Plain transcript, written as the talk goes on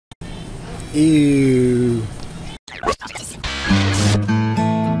Ew.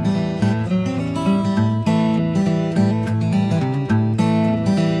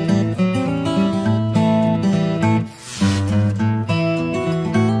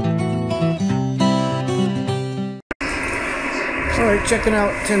 Alright, checking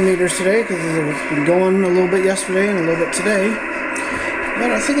out 10 meters today because it's been going a little bit yesterday and a little bit today.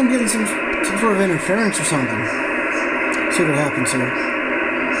 But I think I'm getting some sort of interference or something. See what happens here.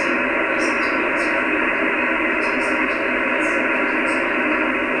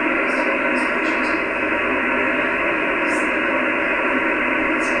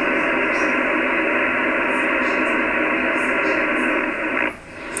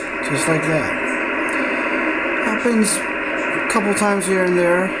 Just like that. Happens a couple times here and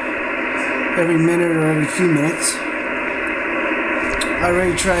there, every minute or every few minutes. I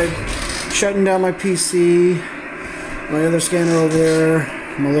already tried shutting down my PC, my other scanner over there,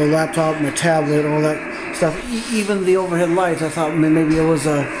 my little laptop, my tablet, all that stuff. Even the overhead lights, I thought maybe it was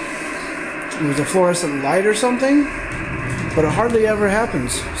a fluorescent light or something, but it hardly ever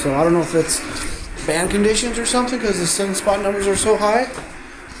happens. So I don't know if it's band conditions or something because the sunspot numbers are so high.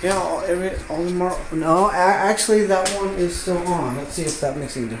 Yeah, all the more. No, actually, that one is still on. Let's see if that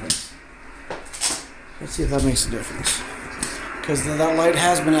makes any difference. Let's see if that makes a difference. Because that light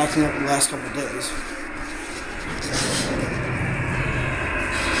has been acting up the last couple of days.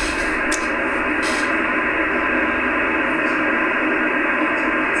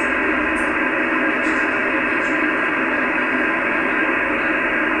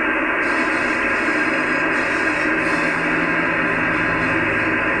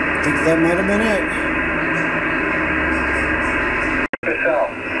 I think that might have been it.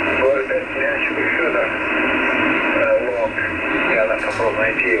 Я попробую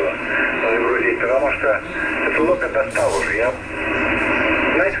найти его, загрузить, потому что этот лоб я достал уже. Я,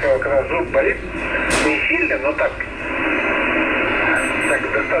 знаете, когда зуб болит, не сильно, но так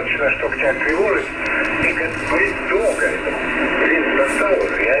достаточно, чтобы тебя тревожить, и как болит долго. Блин, достал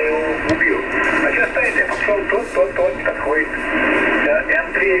уже, я его убил. А сейчас стоит, я пошел, тот подходит.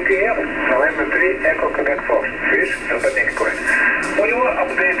 М3 ЭКМ, November 3 Echo Quebec Fox. Видишь, западник какой. У него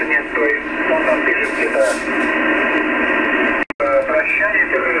апдейта нет, то есть он там пишет где-то прощание,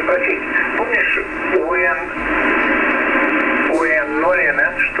 тебе хочу спросить. Помнишь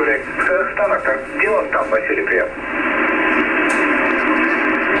УН-0НС, что ли, с Казахстана, где он там, Василий, привет?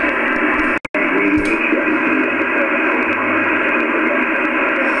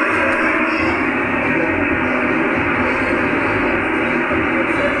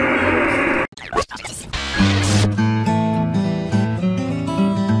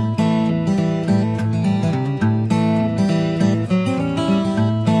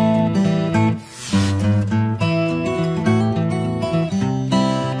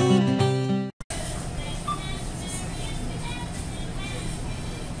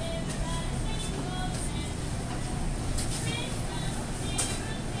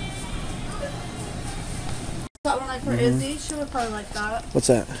 That one like for Izzy, she would probably like that. What's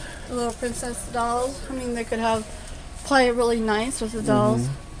that? The little princess dolls. I mean, they could play it really nice with the dolls.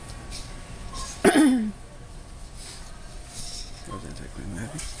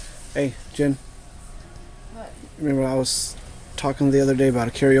 Hey, Jen. What? Remember I was talking the other day about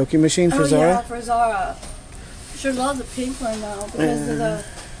a karaoke machine for Zara? Yeah, for Zara. She loves the pink one now because of the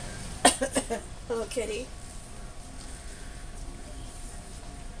little kitty.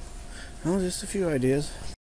 Oh, just a few ideas.